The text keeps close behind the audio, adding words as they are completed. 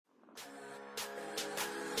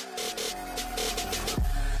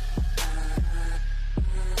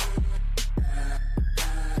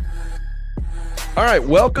All right,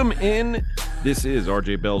 welcome in. This is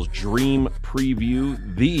RJ Bell's Dream Preview,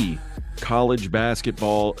 the college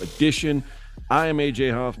basketball edition. I am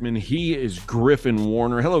AJ Hoffman. He is Griffin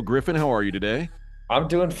Warner. Hello, Griffin. How are you today? I'm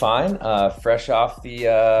doing fine. Fresh off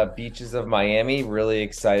the beaches of Miami. Really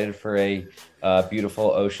excited for a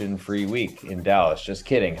beautiful ocean-free week in Dallas. Just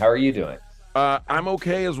kidding. How are you doing? I'm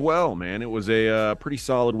okay as well, man. It was a pretty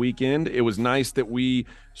solid weekend. It was nice that we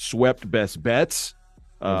swept best bets.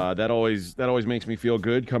 That always makes me feel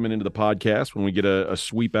good coming into the podcast when we get a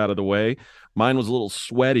sweep out of the way. Mine was a little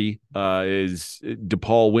sweaty as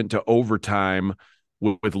DePaul went to overtime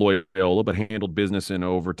with Loyola, but handled business in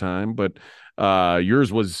overtime. But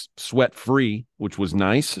yours was sweat free, which was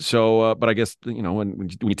nice. So, but I guess when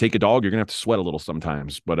you take a dog, you're gonna have to sweat a little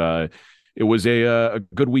sometimes. But it was a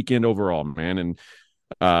good weekend overall, man. And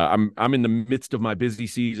I'm in the midst of my busy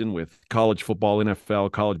season with college football,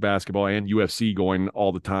 NFL, college basketball, and UFC going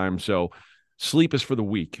all the time. So sleep is for the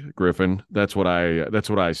weak, Griffin. That's what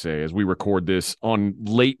I say as we record this on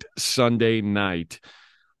late Sunday night.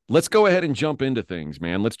 Let's go ahead and jump into things,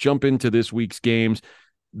 man. Let's jump into this week's games.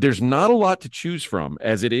 There's not a lot to choose from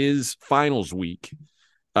as it is finals week.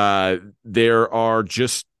 There are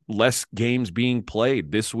just less games being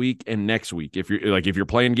played this week and next week. If you're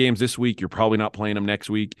playing games this week, you're probably not playing them next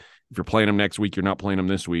week. If you're playing them next week, you're not playing them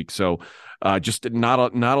this week. So just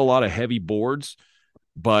not a lot of heavy boards,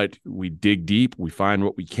 but we dig deep, we find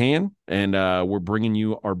what we can, and we're bringing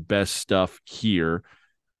you our best stuff here.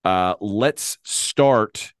 Let's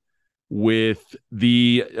start with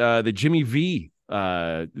the Jimmy V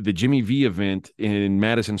event in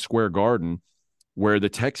Madison Square Garden, where the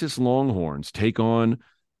Texas Longhorns take on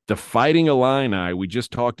the Fighting Illini. We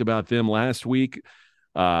just talked about them last week.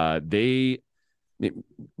 I guess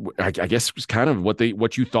it was kind of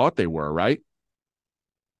what you thought they were, right?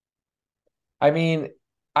 I mean,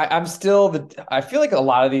 I feel like a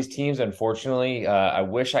lot of these teams, unfortunately, I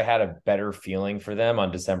wish I had a better feeling for them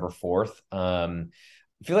on December 4th. I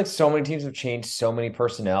feel like so many teams have changed so many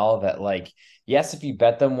personnel that, like, yes, if you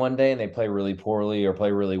bet them one day and they play really poorly or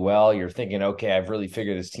play really well, you're thinking, okay, I've really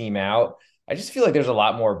figured this team out. I just feel like there's a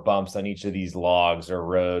lot more bumps on each of these logs or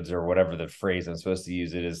roads or whatever the phrase I'm supposed to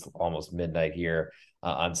use. It is almost midnight here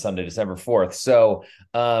on Sunday, December 4th. So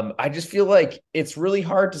I just feel like it's really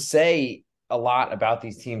hard to say a lot about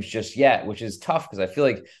these teams just yet, which is tough because I feel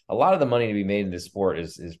like a lot of the money to be made in this sport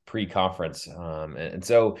is pre-conference. And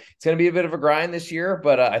so it's going to be a bit of a grind this year,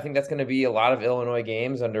 but I think that's going to be a lot of Illinois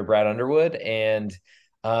games under Brad Underwood. And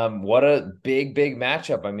what a big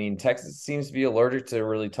matchup. I mean, Texas seems to be allergic to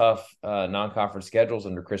really tough non-conference schedules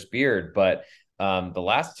under Chris Beard, but the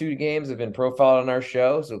last two games have been profiled on our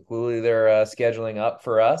show, so clearly they're scheduling up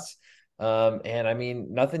for us. And I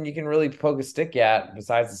mean, nothing you can really poke a stick at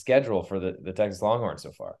besides the schedule for the Texas Longhorns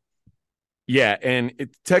so far. Yeah, and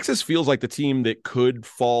Texas feels like the team that could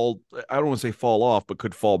fall, I don't want to say fall off, but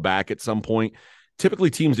could fall back at some point.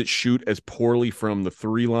 Typically teams that shoot as poorly from the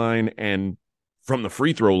three line and from the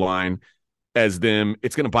free throw line as them,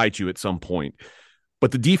 it's going to bite you at some point.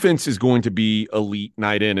 But the defense is going to be elite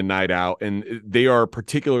night in and night out, and they are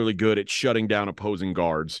particularly good at shutting down opposing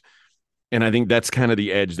guards. And I think that's kind of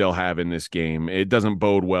the edge they'll have in this game. It doesn't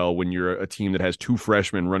bode well when you're a team that has two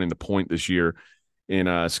freshmen running the point this year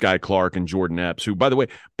in Sky Clark and Jordan Epps, who, by the way,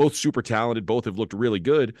 both super talented, both have looked really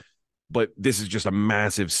good, but this is just a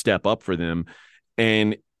massive step up for them.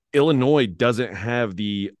 And Illinois doesn't have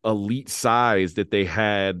the elite size that they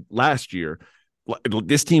had last year.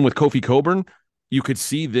 This team with Kofi Coburn, you could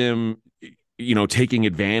see them, taking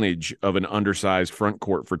advantage of an undersized front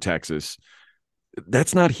court for Texas.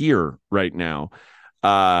 That's not here right now.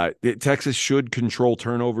 Texas should control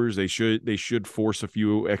turnovers. They should force a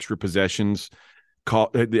few extra possessions,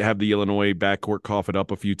 have the Illinois backcourt cough it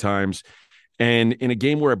up a few times. And in a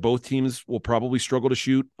game where both teams will probably struggle to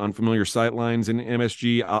shoot on familiar sight lines in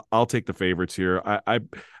MSG, I'll take the favorites here.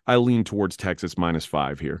 I lean towards Texas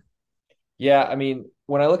 -5 here. Yeah, I mean,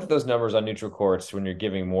 when I look at those numbers on neutral courts, when you're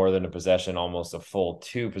giving more than a possession, almost a full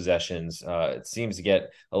two possessions, it seems to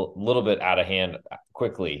get a little bit out of hand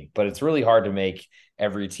quickly. But it's really hard to make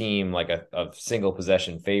every team like a single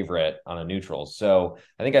possession favorite on a neutral. So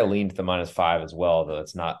I think I leaned to the -5 as well, though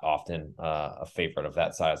it's not often a favorite of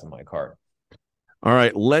that size on my card. All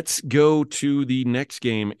right, let's go to the next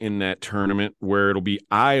game in that tournament where it'll be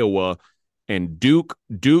Iowa and Duke.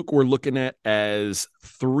 Duke we're looking at as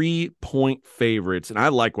 3-point favorites, and I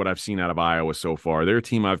like what I've seen out of Iowa so far. They're a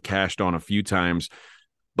team I've cashed on a few times,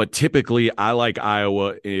 but typically I like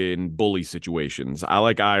Iowa in bully situations. I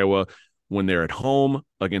like Iowa when they're at home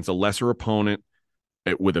against a lesser opponent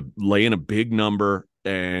with laying a big number,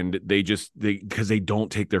 and because they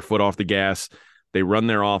don't take their foot off the gas. They run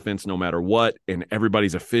their offense no matter what, and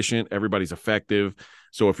everybody's efficient, everybody's effective.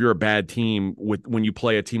 So if you're a bad team, when you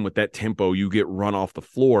play a team with that tempo, you get run off the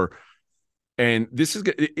floor. And this is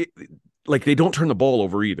like they don't turn the ball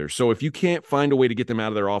over either. So if you can't find a way to get them out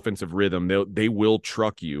of their offensive rhythm, they will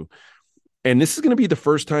truck you. And this is going to be the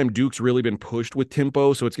first time Duke's really been pushed with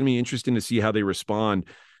tempo. So it's going to be interesting to see how they respond.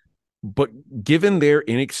 But given their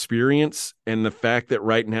inexperience and the fact that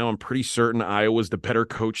right now I'm pretty certain Iowa's the better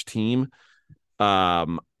coach team,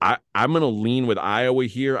 I'm going to lean with Iowa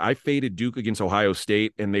here. I faded Duke against Ohio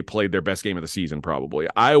State, and they played their best game of the season probably.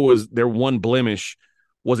 Their one blemish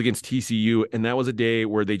was against TCU, and that was a day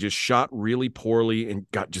where they just shot really poorly and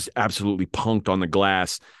got just absolutely punked on the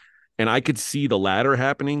glass. And I could see the latter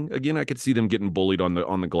happening again. I could see them getting bullied on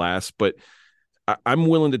the glass, but I'm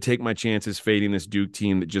willing to take my chances fading this Duke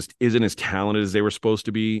team that just isn't as talented as they were supposed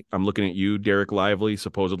to be. I'm looking at you, Derek Lively,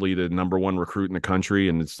 supposedly the number one recruit in the country,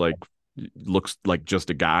 and it's like looks like just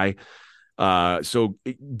a guy. So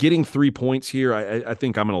getting 3 points here, I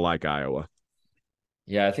think I'm going to like Iowa.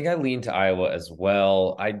 Yeah, I think I lean to Iowa as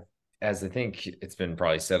well. As I think it's been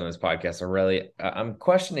probably said on this podcast already, I'm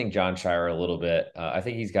questioning John Shire a little bit. I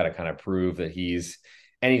think he's got to kind of prove that he's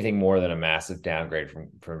anything more than a massive downgrade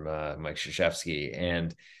from Mike Krzyzewski.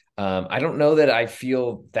 And I don't know that I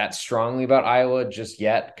feel that strongly about Iowa just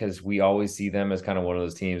yet, because we always see them as kind of one of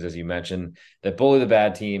those teams, as you mentioned, that bully the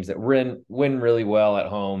bad teams, that win really well at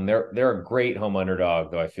home. They're a great home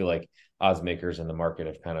underdog, though I feel like odds makers in the market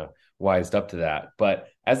have kind of wised up to that. But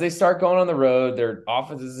as they start going on the road, their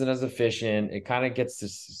offense isn't as efficient. It kind of gets to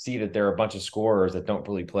see that there are a bunch of scorers that don't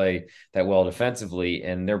really play that well defensively.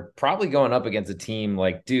 And they're probably going up against a team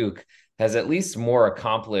like Duke has at least more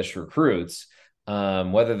accomplished recruits.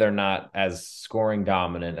 Whether they're not as scoring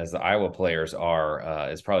dominant as the Iowa players are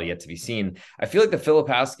is probably yet to be seen. I feel like the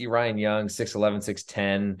Filipowski, Ryan Young, 6'11",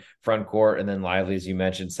 6'10", front court, and then Lively, as you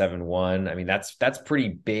mentioned, 7'1". I mean, that's pretty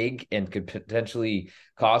big and could potentially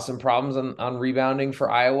cause some problems on rebounding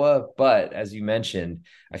for Iowa. But as you mentioned,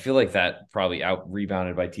 I feel like that probably out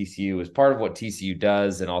rebounded by TCU is part of what TCU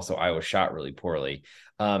does, and also Iowa shot really poorly.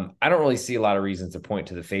 I don't really see a lot of reasons to point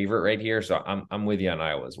to the favorite right here, so I'm with you on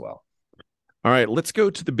Iowa as well. All right, let's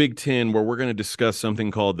go to the Big Ten, where we're going to discuss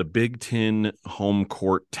something called the Big Ten home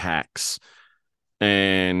court tax.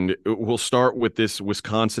 And we'll start with this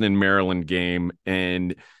Wisconsin and Maryland game.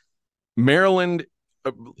 And Maryland,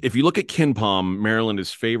 if you look at KenPom, Maryland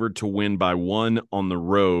is favored to win by 1 on the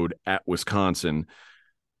road at Wisconsin.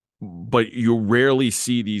 But you rarely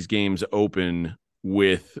see these games open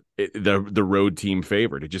with the road team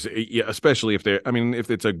favored. It just, especially if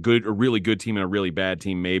it's a really good team and a really bad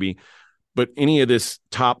team, maybe. But any of this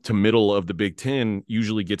top to middle of the Big Ten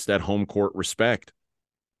usually gets that home court respect.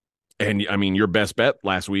 And I mean, your best bet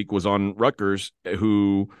last week was on Rutgers,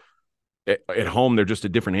 who at home, they're just a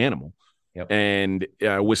different animal. Yep. And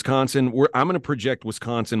Wisconsin, I'm going to project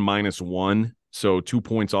Wisconsin -1. So 2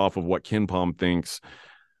 points off of what KenPom thinks.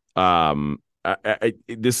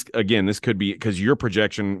 This could be because your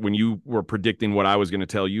projection, when you were predicting what I was going to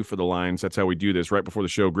tell you for the lines, that's how we do this right before the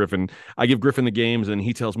show. I give Griffin the games and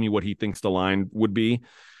he tells me what he thinks the line would be.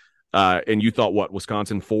 And you thought what,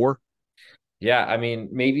 Wisconsin 4? Yeah. I mean,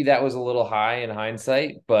 maybe that was a little high in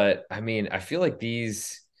hindsight, but I mean, I feel like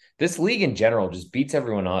this league in general just beats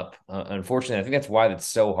everyone up. Unfortunately, I think that's why it's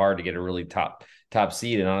so hard to get a really top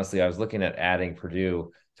seed. And honestly, I was looking at adding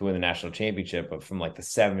Purdue to win the national championship, but from like the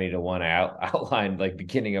 70-1 outlined like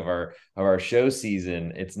beginning of our show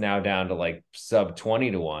season, it's now down to like sub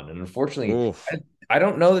 20-1. And unfortunately, I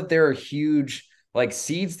don't know that there are huge like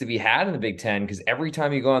seeds to be had in the Big Ten, because every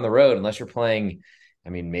time you go on the road, unless you're playing, I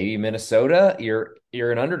mean, maybe Minnesota, you're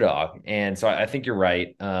an underdog. And so I think you're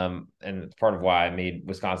right. And it's part of why I made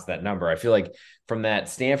Wisconsin that number. I feel like from that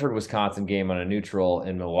Stanford-Wisconsin game on a neutral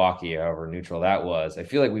in Milwaukee, however neutral that was, I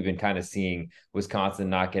feel like we've been kind of seeing Wisconsin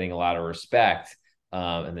not getting a lot of respect.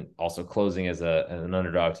 And then also closing as an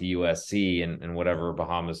underdog to USC and whatever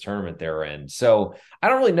Bahamas tournament they're in. So I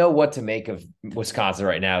don't really know what to make of Wisconsin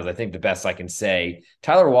right now. Is I think the best I can say.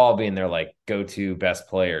 Tyler Wall being their like go-to best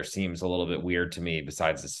player seems a little bit weird to me.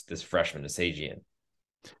 Besides this freshman Asagian.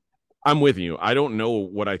 I'm with you. I don't know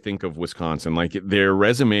what I think of Wisconsin. Like their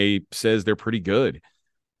resume says they're pretty good,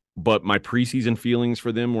 but my preseason feelings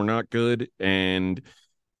for them were not good, and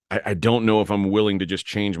I don't know if I'm willing to just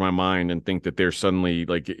change my mind and think that they're suddenly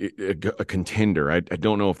like a contender. I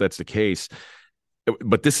don't know if that's the case,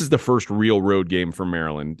 but this is the first real road game for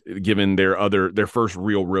Maryland, given their first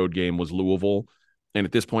real road game was Louisville. And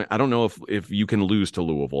at this point, I don't know if you can lose to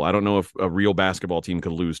Louisville. I don't know if a real basketball team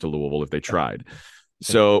could lose to Louisville if they tried.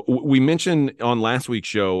 So we mentioned on last week's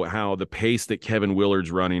show how the pace that Kevin Willard's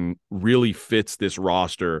running really fits this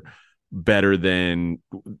roster better than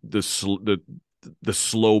the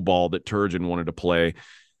slow ball that Turgeon wanted to play.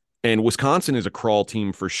 And Wisconsin is a crawl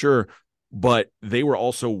team for sure, but they were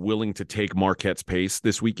also willing to take Marquette's pace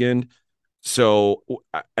this weekend. So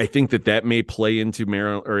I think that may play into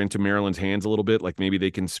Maryland's hands a little bit. Like maybe they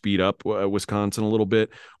can speed up Wisconsin a little bit.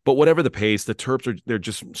 But whatever the pace, the Terps they're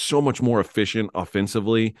just so much more efficient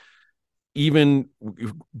offensively. Even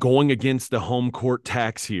going against the home court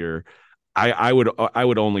tax here, I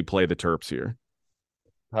would only play the Terps here.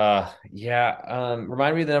 Yeah.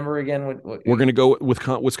 Remind me of the number again. We're going to go with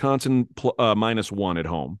Wisconsin -1 at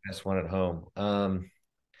home. -1 at home.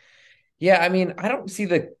 Yeah, I mean, I don't see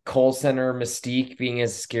the Kohl Center mystique being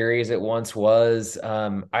as scary as it once was.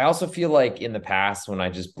 I also feel like in the past, when I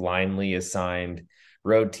just blindly assigned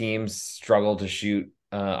road teams struggle to shoot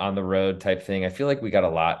on the road type thing, I feel like we got a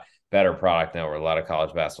lot better product now where a lot of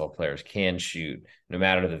college basketball players can shoot no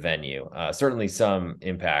matter the venue. Certainly some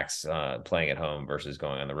impacts playing at home versus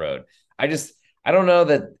going on the road. I don't know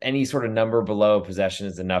that any sort of number below possession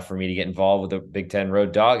is enough for me to get involved with a Big Ten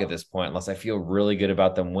road dog at this point, unless I feel really good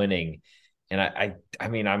about them winning. And I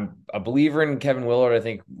mean, I'm a believer in Kevin Willard. I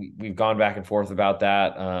think we've gone back and forth about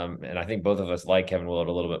that. And I think both of us like Kevin Willard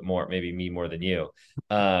a little bit more, maybe me more than you.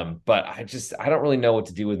 But I don't really know what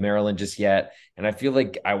to do with Maryland just yet. And I feel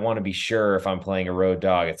like I want to be sure if I'm playing a road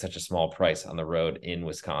dog at such a small price on the road in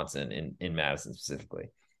Wisconsin, in Madison specifically.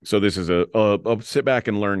 So this is a sit back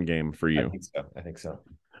and learn game for you. I think so.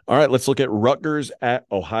 All right, let's look at Rutgers at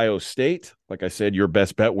Ohio State. Like I said, your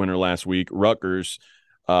best bet winner last week, Rutgers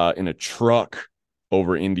in a truck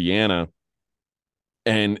over Indiana.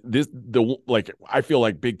 And I feel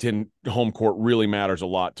like Big Ten home court really matters a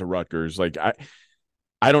lot to Rutgers. Like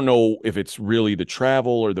I don't know if it's really the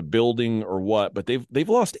travel or the building or what, but they've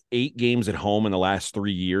lost 8 games at home in the last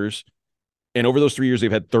 3 years. And over those 3 years,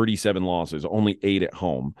 they've had 37 losses, only 8 at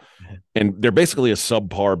home. And they're basically a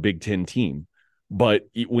subpar Big Ten team. But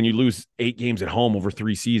when you lose 8 games at home over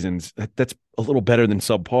 3 seasons, that's a little better than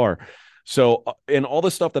subpar. So, and all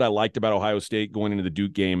the stuff that I liked about Ohio State going into the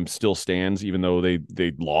Duke game still stands, even though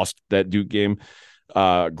they lost that Duke game.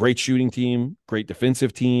 Great shooting team, great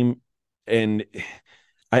defensive team. And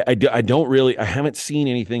I haven't seen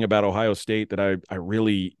anything about Ohio State that I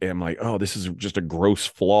really am like, oh, this is just a gross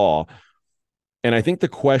flaw. And I think the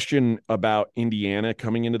question about Indiana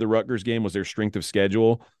coming into the Rutgers game was their strength of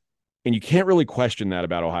schedule. And you can't really question that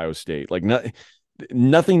about Ohio State. Like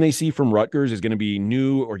nothing they see from Rutgers is going to be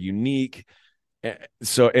new or unique.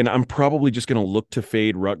 So, and I'm probably just going to look to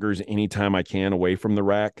fade Rutgers anytime I can away from the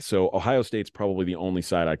rack. So Ohio State's probably the only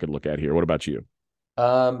side I could look at here. What about you?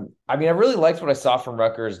 I mean, I really liked what I saw from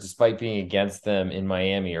Rutgers, despite being against them in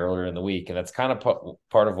Miami earlier in the week. And that's kind of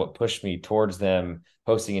part of what pushed me towards them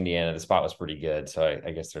hosting Indiana. The spot was pretty good. So I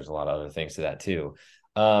guess there's a lot of other things to that too.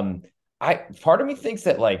 Part of me thinks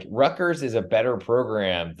that like Rutgers is a better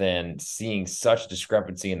program than seeing such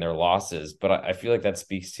discrepancy in their losses. But I feel like that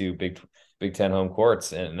speaks to Big Ten home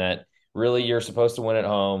courts, and that really you're supposed to win at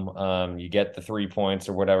home. You get the 3 points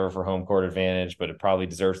or whatever for home court advantage, but it probably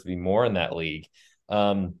deserves to be more in that league.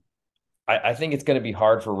 I think it's going to be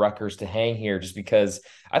hard for Rutgers to hang here just because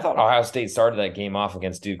I thought Ohio State started that game off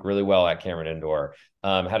against Duke really well at Cameron Indoor.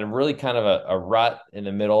 Had a really kind of a rut in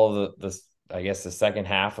the middle of the second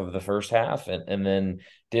half of the first half, and then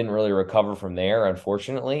didn't really recover from there,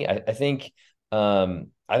 unfortunately. I think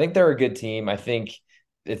they're a good team. I think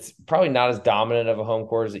it's probably not as dominant of a home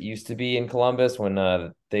court as it used to be in Columbus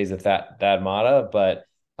when days of Thad Matta, but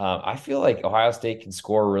I feel like Ohio State can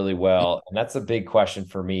score really well, and that's a big question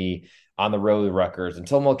for me on the road with Rutgers.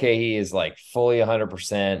 Until Mulcahy is like fully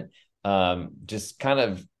 100%, just kind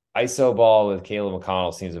of ISO ball with Caleb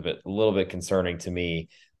McConnell seems a little bit concerning to me.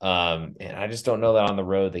 And I just don't know that on the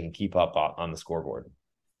road they can keep up on the scoreboard.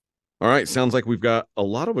 All right. Sounds like we've got a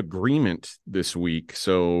lot of agreement this week.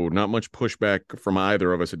 So not much pushback from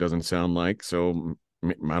either of us, it doesn't sound like. So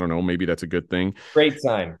I don't know. Maybe that's a good thing. Great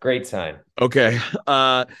sign. Great sign. Okay.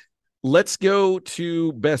 Let's go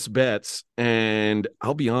to best bets. And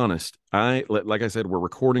I'll be honest. Like I said, we're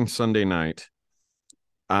recording Sunday night.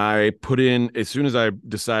 I put in, as soon as I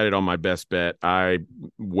decided on my best bet, I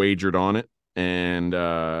wagered on it. And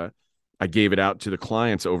I gave it out to the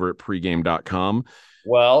clients over at pregame.com.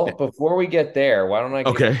 Well, before we get there, why don't I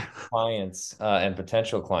give clients and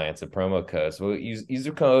potential clients a promo code? So use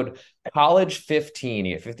the code college15.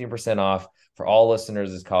 You get 15% off for all listeners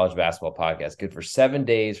of this college basketball podcast. Good for 7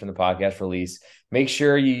 days from the podcast release. Make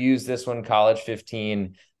sure you use this one,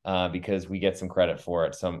 college15. because we get some credit for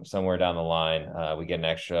it. Somewhere down the line, we get an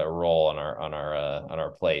extra roll on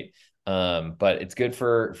our plate. But it's good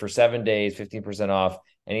for 7 days, 15% off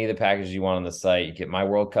any of the packages you want on the site. You get my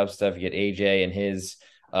World Cup stuff. You get AJ and his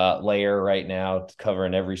layer right now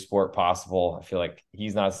covering every sport possible. I feel like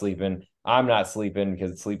he's not sleeping. I'm not sleeping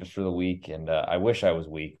because sleep is for the weak, and I wish I was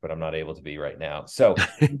weak, but I'm not able to be right now. So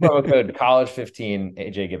promo code college15,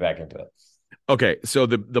 AJ, get back into it. Okay, so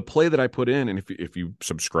the play that I put in, and if you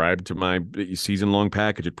subscribe to my season-long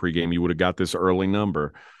package at pregame, you would have got this early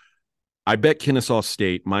number. I bet Kennesaw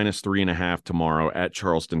State -3.5 tomorrow at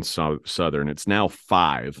Charleston Southern. It's now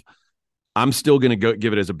 5. I'm still going to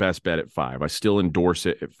give it as a best bet at 5. I still endorse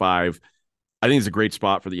it at 5. I think it's a great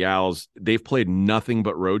spot for the Owls. They've played nothing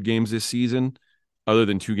but road games this season, other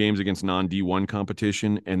than 2 games against non-D1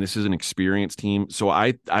 competition, and this is an experienced team. So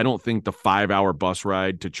I don't think the 5-hour bus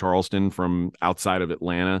ride to Charleston from outside of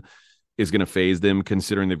Atlanta is going to phase them,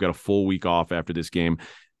 considering they've got a full week off after this game.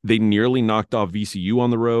 They nearly knocked off VCU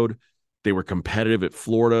on the road. They were competitive at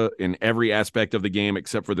Florida in every aspect of the game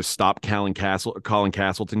except for the stop Colin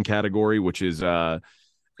Castleton category, which is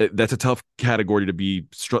that's a tough category to be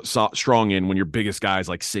strong in when your biggest guy is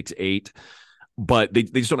like 6'8". But they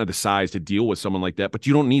just don't have the size to deal with someone like that. But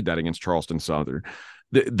you don't need that against Charleston Southern.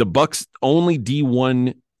 The Bucks' only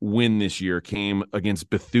D1 win this year came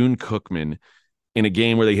against Bethune-Cookman in a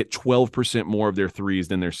game where they hit 12% more of their threes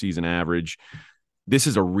than their season average. This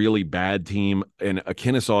is a really bad team, and a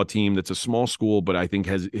Kennesaw team that's a small school, but I think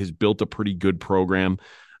has built a pretty good program.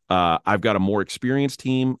 I've got a more experienced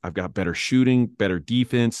team. I've got better shooting, better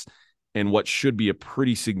defense, and what should be a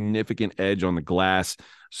pretty significant edge on the glass.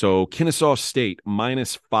 So Kennesaw State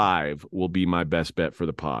 -5 will be my best bet for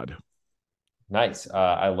the pod. Nice.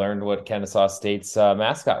 I learned what Kennesaw State's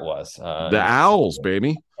mascot was. The Owls,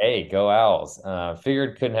 baby. Hey, go Owls.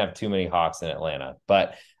 Figured couldn't have too many Hawks in Atlanta,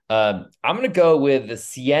 but I'm going to go with the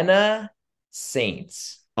Siena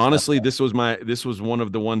Saints. Honestly, this was one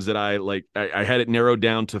of the ones that I like. I had it narrowed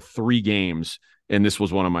down to 3 games, and this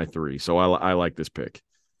was one of my 3. So I like this pick.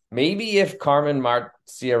 Maybe if Carmen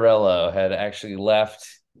Marciarello had actually left.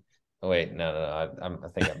 Oh, wait, no. I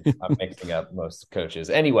think I'm mixing up most coaches.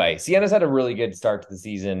 Anyway, Siena's had a really good start to the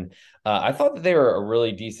season. I thought that they were a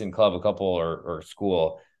really decent club,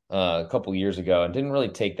 school a couple years ago, and didn't really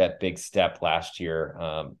take that big step last year.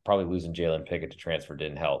 Probably losing Jalen Pickett to transfer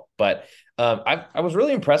didn't help. But I was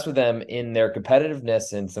really impressed with them in their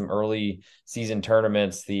competitiveness in some early season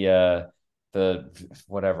tournaments. The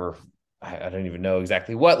whatever. I don't even know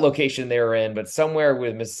exactly what location they were in, but somewhere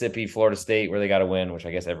with Mississippi, Florida State, where they got to win, which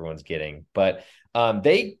I guess everyone's getting. But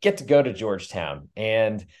they get to go to Georgetown.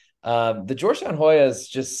 And the Georgetown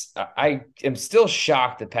Hoyas I am still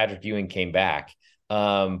shocked that Patrick Ewing came back.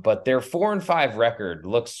 But their 4-5 record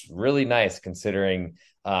looks really nice considering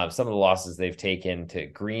some of the losses they've taken to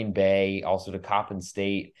Green Bay, also to Coppin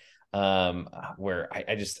State. Where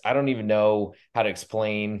I don't even know how to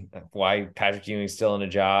explain why Patrick Ewing's still in a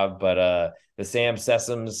job, but the Sam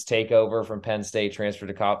Sessoms takeover from Penn State, transfer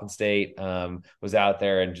to Coppin State, was out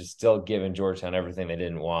there and just still giving Georgetown everything they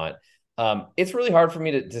didn't want. It's really hard for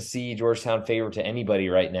me to see Georgetown favor to anybody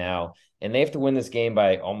right now, and they have to win this game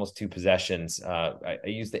by almost 2 possessions. I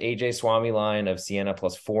used the AJ Swami line of Siena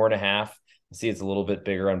 +4.5. I see it's a little bit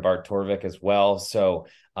bigger on Bart Torvik as well. So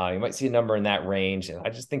you might see a number in that range. And I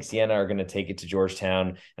just think Siena are going to take it to Georgetown.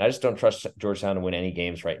 And I just don't trust Georgetown to win any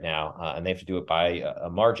games right now. And they have to do it by a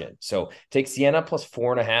margin. So take Siena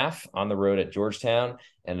 +4.5 on the road at Georgetown.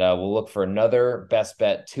 And we'll look for another best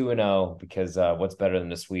bet 2-0 because what's better than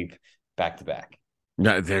the sweep back-to-back?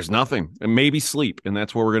 No, there's nothing. And maybe sleep. And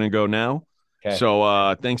that's where we're going to go now. Okay.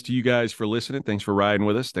 So thanks to you guys for listening. Thanks for riding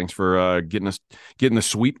with us. Thanks for getting the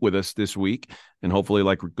sweep with us this week. And hopefully,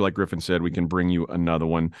 like Griffin said, we can bring you another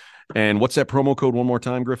one. And what's that promo code one more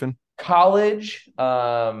time, Griffin? College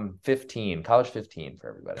 15. College 15 for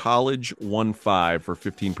everybody. College 15 for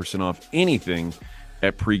 15% off anything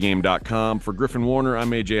at pregame.com. For Griffin Warner,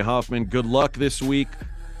 I'm AJ Hoffman. Good luck this week.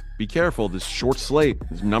 Be careful. This short slate.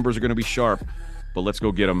 These numbers are going to be sharp. But let's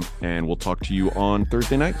go get them, and we'll talk to you on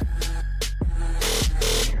Thursday night.